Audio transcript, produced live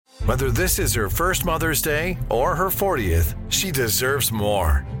Whether this is her first Mother's Day or her 40th, she deserves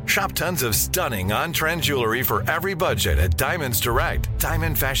more. Shop tons of stunning on-trend jewelry for every budget at Diamonds Direct.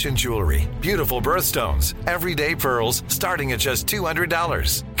 Diamond fashion jewelry, beautiful birthstones, everyday pearls starting at just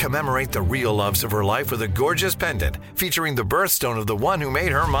 $200. Commemorate the real loves of her life with a gorgeous pendant featuring the birthstone of the one who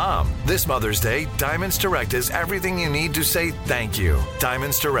made her mom. This Mother's Day, Diamonds Direct is everything you need to say thank you.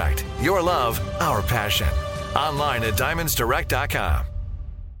 Diamonds Direct. Your love, our passion. Online at diamondsdirect.com.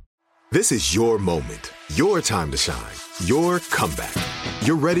 This is your moment, your time to shine, your comeback.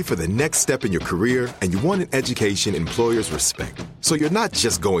 You're ready for the next step in your career, and you want an education employers respect. So you're not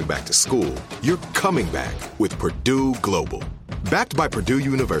just going back to school, you're coming back with Purdue Global. Backed by Purdue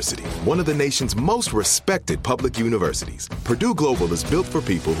University, one of the nation's most respected public universities, Purdue Global is built for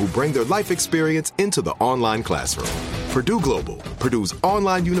people who bring their life experience into the online classroom. Purdue Global, Purdue's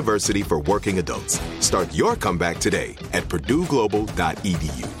online university for working adults. Start your comeback today at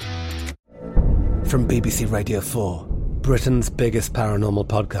purdueglobal.edu. From BBC Radio 4, Britain's biggest paranormal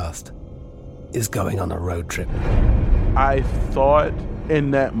podcast is going on a road trip. I thought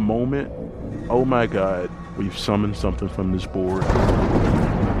in that moment, oh my God, we've summoned something from this board.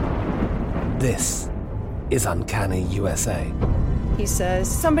 This is Uncanny USA. He says,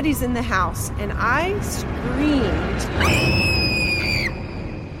 somebody's in the house, and I screamed.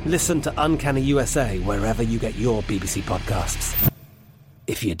 Listen to Uncanny USA wherever you get your BBC podcasts,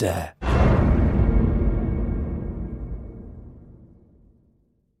 if you dare.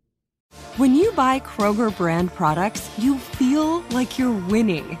 When you buy Kroger brand products, you feel like you're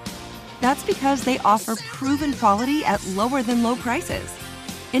winning. That's because they offer proven quality at lower than low prices.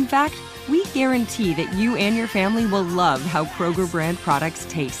 In fact, we guarantee that you and your family will love how Kroger brand products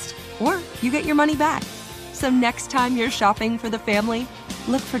taste, or you get your money back. So next time you're shopping for the family,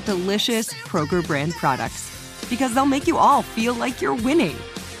 look for delicious Kroger brand products, because they'll make you all feel like you're winning.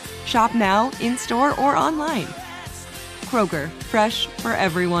 Shop now, in-store, or online. Kroger, fresh for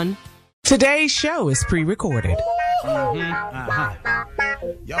everyone. Today's show is pre-recorded. Y'all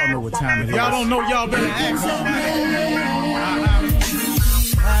know what time it is. Y'all don't know, y'all better ask somebody.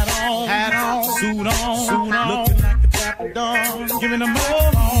 Hat on, suit on, looking like the Dapper Dawn, giving them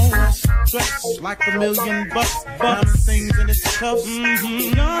all dressed like $1 million bucks, things in its cuffs.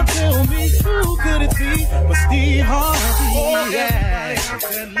 Y'all tell me who could it be but Steve Harvey? Oh, yeah,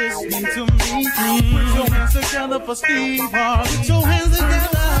 listening to me. Put your hands together for Steve Harvey. Put your hands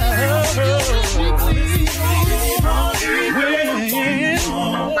together.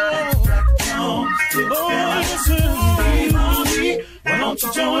 Why don't you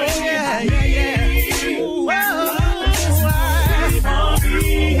join? Yeah.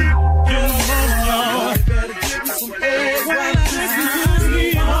 Better give me some eggs.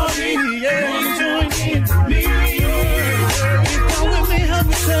 Join me. Come with me, help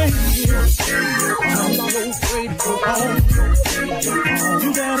me say. I'm so afraid to go home. You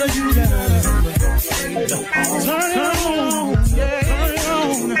gotta turn it on, yeah, turn it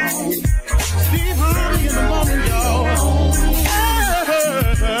on. Steve Harvey in the morning, y'all.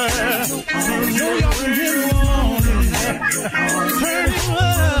 Know y'all can hear the morning. Turn it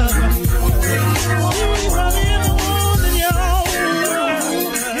up. Steve Harvey in the morning, y'all.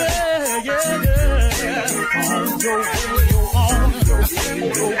 Yeah. Turn your radio on.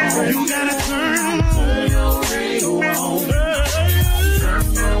 You gotta turn your radio on.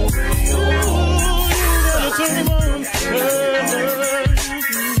 Turn it on.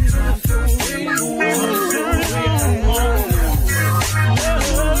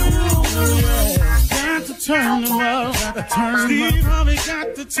 Got to turn them up. Steve Harvey got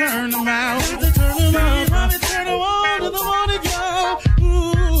to turn them out. Steve Harvey turn them on to the morning, y'all.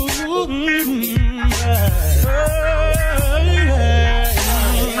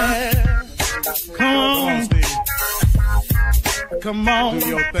 Come on. Do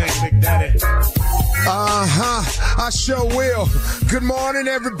your thing, Big Daddy. I sure will. Good morning,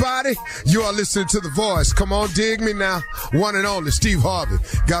 everybody. You are listening to The Voice. Come on, dig me now. One and only Steve Harvey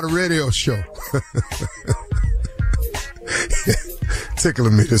got a radio show.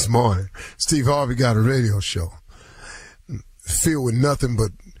 Tickling me this morning. Steve Harvey got a radio show. Filled with nothing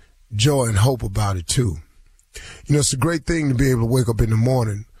but joy and hope about it, too. You know, it's a great thing to be able to wake up in the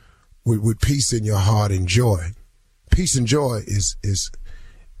morning with peace in your heart and joy. Peace and joy is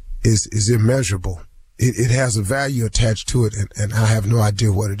immeasurable. It has a value attached to it, and I have no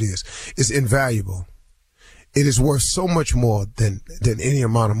idea what it is. It's invaluable. It is worth so much more than any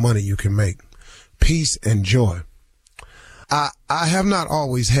amount of money you can make. Peace and joy. I have not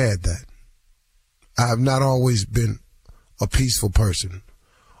always had that. I have not always been a peaceful person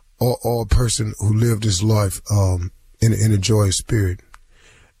or a person who lived his life in a joyous spirit.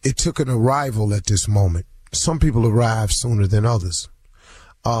 it took an arrival at this moment. Some people arrive sooner than others.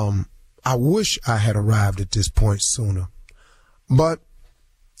 I wish I had arrived at this point sooner, but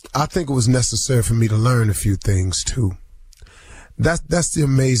I think it was necessary for me to learn a few things too. That's the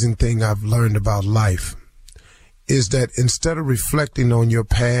amazing thing I've learned about life, is that instead of reflecting on your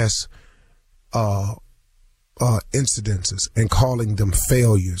past incidences and calling them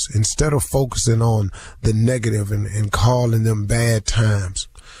failures, instead of focusing on the negative and calling them bad times,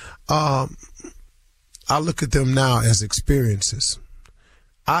 I look at them now as experiences.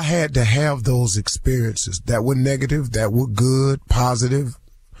 I had to have those experiences that were negative, that were good, positive,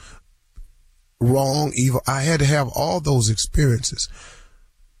 wrong, evil. I had to have all those experiences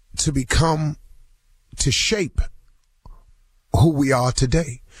to shape who we are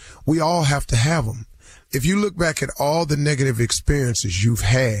today. We all have to have them. If you look back at all the negative experiences you've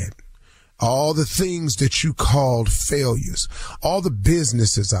had, all the things that you called failures, all the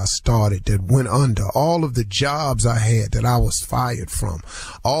businesses I started that went under, all of the jobs I had that I was fired from,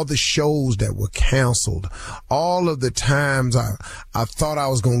 all the shows that were canceled, all of the times I thought I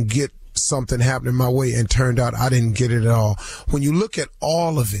was going to get something happening my way and turned out I didn't get it at all. When you look at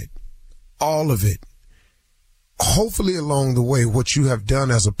all of it, hopefully along the way, what you have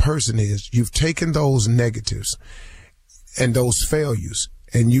done as a person is you've taken those negatives and those failures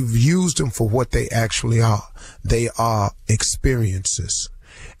and you've used them for what they actually are. They are experiences,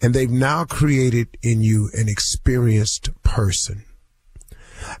 and they've now created in you an experienced person.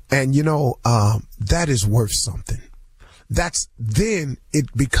 And that is worth something. Then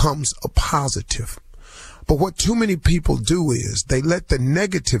it becomes a positive. But what too many people do is they let the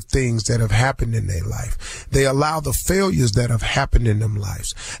negative things that have happened in their life, they allow the failures that have happened in their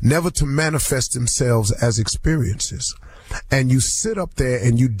lives never to manifest themselves as experiences. And you sit up there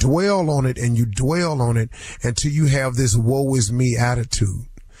and you dwell on it and you dwell on it until you have this woe is me attitude.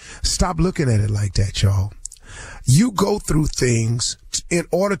 Stop looking at it like that, y'all. You go through things in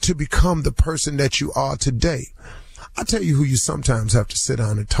order to become the person that you are today. I'll tell you who you sometimes have to sit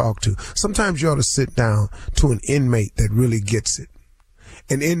down and talk to. Sometimes you ought to sit down to an inmate that really gets it.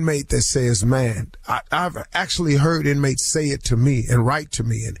 An inmate that says, man, I've actually heard inmates say it to me and write to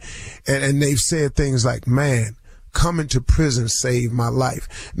me. And they've said things like, man, coming to prison saved my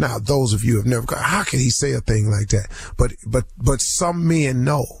life. Now, those of you have never, how can he say a thing like that? But some men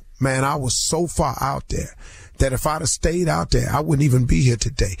know, man, I was so far out there that if I'd have stayed out there, I wouldn't even be here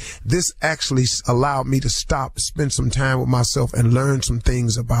today. This actually allowed me to stop, spend some time with myself and learn some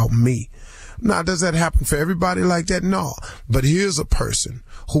things about me. Now, does that happen for everybody like that? No. But here's a person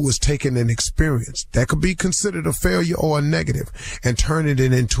who is taking an experience that could be considered a failure or a negative and turning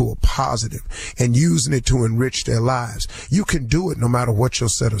it into a positive and using it to enrich their lives. You can do it no matter what your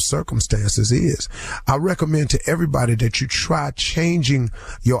set of circumstances is. I recommend to everybody that you try changing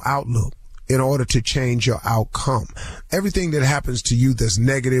your outlook in order to change your outcome. Everything that happens to you that's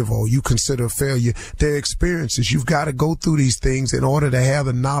negative or you consider a failure, they're experiences. You've got to go through these things in order to have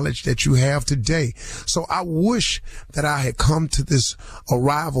the knowledge that you have today. So I wish that I had come to this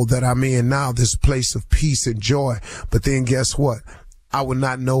arrival that I'm in now, this place of peace and joy. But then guess what? I would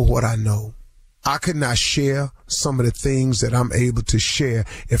not know what I know. I could not share some of the things that I'm able to share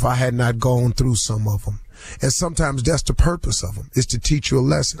if I had not gone through some of them. And sometimes that's the purpose of them, is to teach you a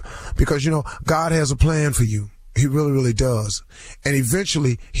lesson. Because, God has a plan for you. He really, really does. And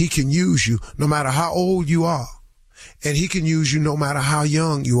eventually he can use you no matter how old you are. And he can use you no matter how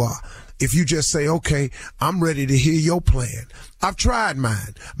young you are. If you just say, okay, I'm ready to hear your plan. I've tried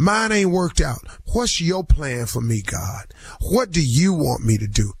mine. Mine ain't worked out. What's your plan for me, God? What do you want me to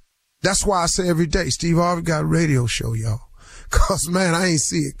do? That's why I say every day, Steve Harvey got a radio show, y'all. Cause man, I ain't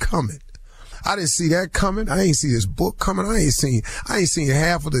see it coming. I didn't see that coming. I ain't see this book coming. I ain't seen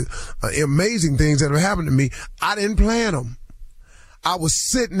half of the amazing things that have happened to me. I didn't plan them. I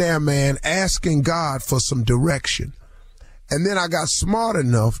was sitting there, man, asking God for some direction. And then I got smart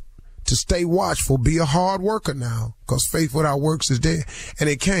enough to stay watchful, be a hard worker now, because faith without works is dead. And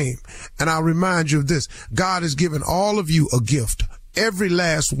it came. And I'll remind you of this. God has given all of you a gift. Every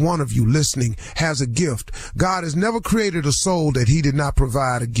last one of you listening has a gift. God has never created a soul that he did not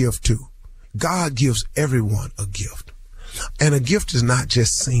provide a gift to. God gives everyone a gift. And a gift is not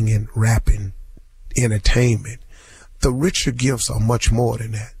just singing, rapping, entertainment. The richer gifts are much more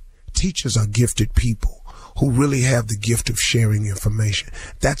than that. Teachers are gifted people who really have the gift of sharing information.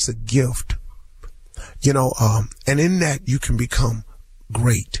 That's a gift. And in that you can become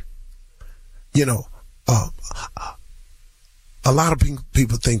great. A lot of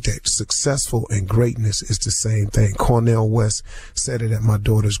people think that successful and greatness is the same thing. Cornel West said it at my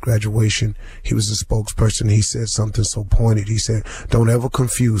daughter's graduation. He was a spokesperson. He said something so pointed. He said, don't ever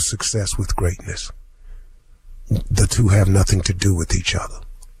confuse success with greatness. The two have nothing to do with each other.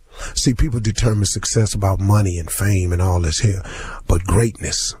 See, people determine success about money and fame and all this here, but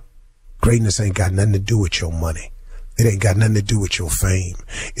greatness ain't got nothing to do with your money. It ain't got nothing to do with your fame.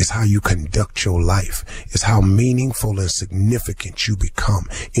 It's how you conduct your life. It's how meaningful and significant you become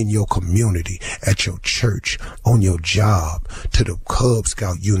in your community, at your church, on your job, to the Cub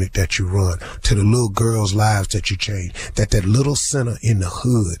Scout unit that you run, to the little girls' lives that you change, that little center in the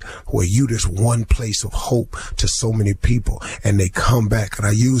hood where you just one place of hope to so many people, and they come back. And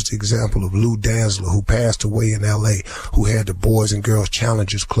I used the example of Lou Danzler, who passed away in L.A., who had the Boys and Girls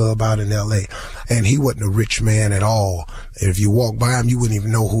Challengers Club out in L.A., and he wasn't a rich man at all. If you walk by him, you wouldn't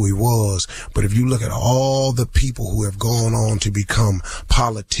even know who he was. But if you look at all the people who have gone on to become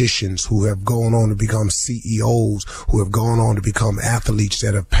politicians, who have gone on to become CEOs, who have gone on to become athletes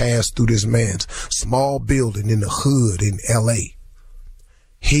that have passed through this man's small building in the hood in L.A.,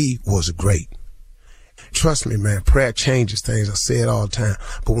 he was great. Trust me, man, prayer changes things. I say it all the time.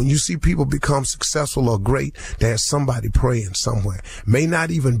 But when you see people become successful or great, there's somebody praying somewhere. May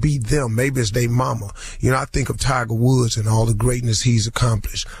not even be them. Maybe it's their mama. You know, I think of Tiger Woods and all the greatness he's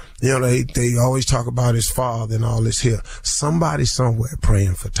accomplished. You know, they always talk about his father and all this here. Somebody somewhere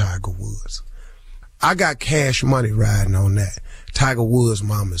praying for Tiger Woods. I got Cash Money riding on that. Tiger Woods'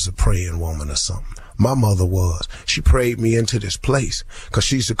 mama is a praying woman or something. My mother was. She prayed me into this place because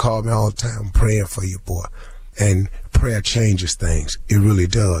she used to call me all the time, praying for you, boy. And prayer changes things. It really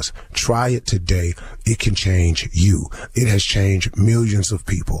does. Try it today. It can change you. It has changed millions of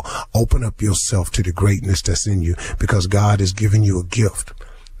people. Open up yourself to the greatness that's in you because God has given you a gift.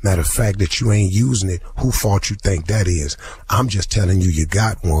 Matter of fact, that you ain't using it, who fault you think that is? I'm just telling you, you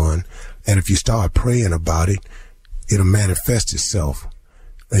got one. And if you start praying about it, it'll manifest itself.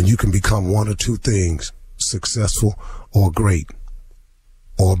 And you can become one or two things, successful or great,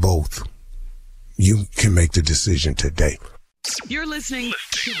 or both. You can make the decision today. You're listening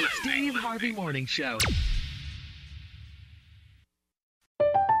to the Steve Harvey Morning Show.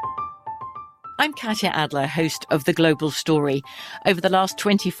 I'm Katya Adler, host of The Global Story. Over the last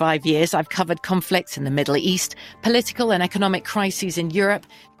 25 years, I've covered conflicts in the Middle East, political and economic crises in Europe,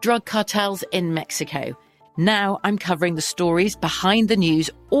 drug cartels in Mexico. Now I'm covering the stories behind the news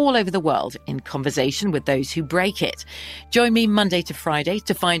all over the world in conversation with those who break it. Join me Monday to Friday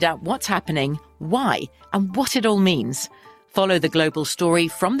to find out what's happening, why, and what it all means. Follow The Global Story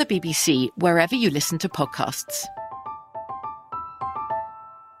from the BBC wherever you listen to podcasts.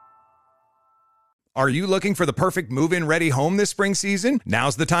 Are you looking for the perfect move-in ready home this spring season?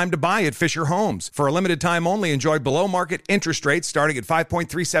 Now's the time to buy at Fisher Homes. For a limited time only, enjoy below-market interest rates starting at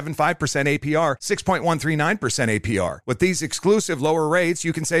 5.375% APR, 6.139% APR. With these exclusive lower rates,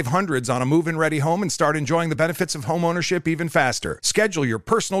 you can save hundreds on a move-in ready home and start enjoying the benefits of home ownership even faster. Schedule your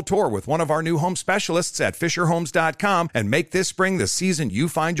personal tour with one of our new home specialists at FisherHomes.com and make this spring the season you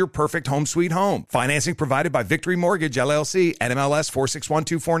find your perfect home sweet home. Financing provided by Victory Mortgage, LLC, NMLS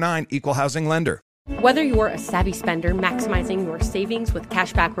 461249, Equal Housing Lender. Whether you're a savvy spender maximizing your savings with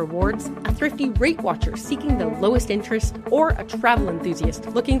cashback rewards, a thrifty rate watcher seeking the lowest interest, or a travel enthusiast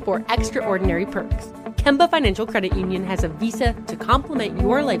looking for extraordinary perks, Kemba Financial Credit Union has a visa to complement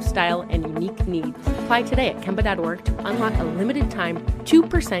your lifestyle and unique needs. Apply today at Kemba.org to unlock a limited-time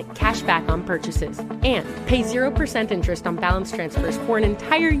 2% cash back on purchases and pay 0% interest on balance transfers for an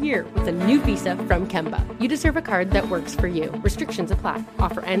entire year with a new visa from Kemba. You deserve a card that works for you. Restrictions apply.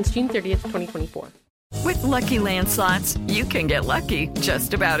 Offer ends June 30th, 2024. With Lucky Land Slots, you can get lucky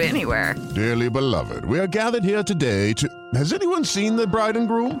just about anywhere. Dearly beloved, we are gathered here today to... Has anyone seen the bride and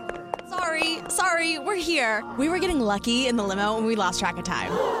groom? Sorry, we're here. We were getting lucky in the limo and we lost track of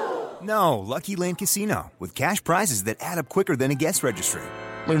time. No, Lucky Land Casino, with cash prizes that add up quicker than a guest registry.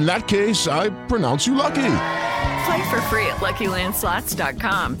 In that case, I pronounce you lucky. Play for free at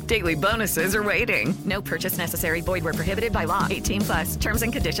LuckyLandSlots.com. Daily bonuses are waiting. No purchase necessary. Void where prohibited by law. 18+. Terms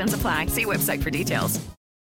and conditions apply. See website for details.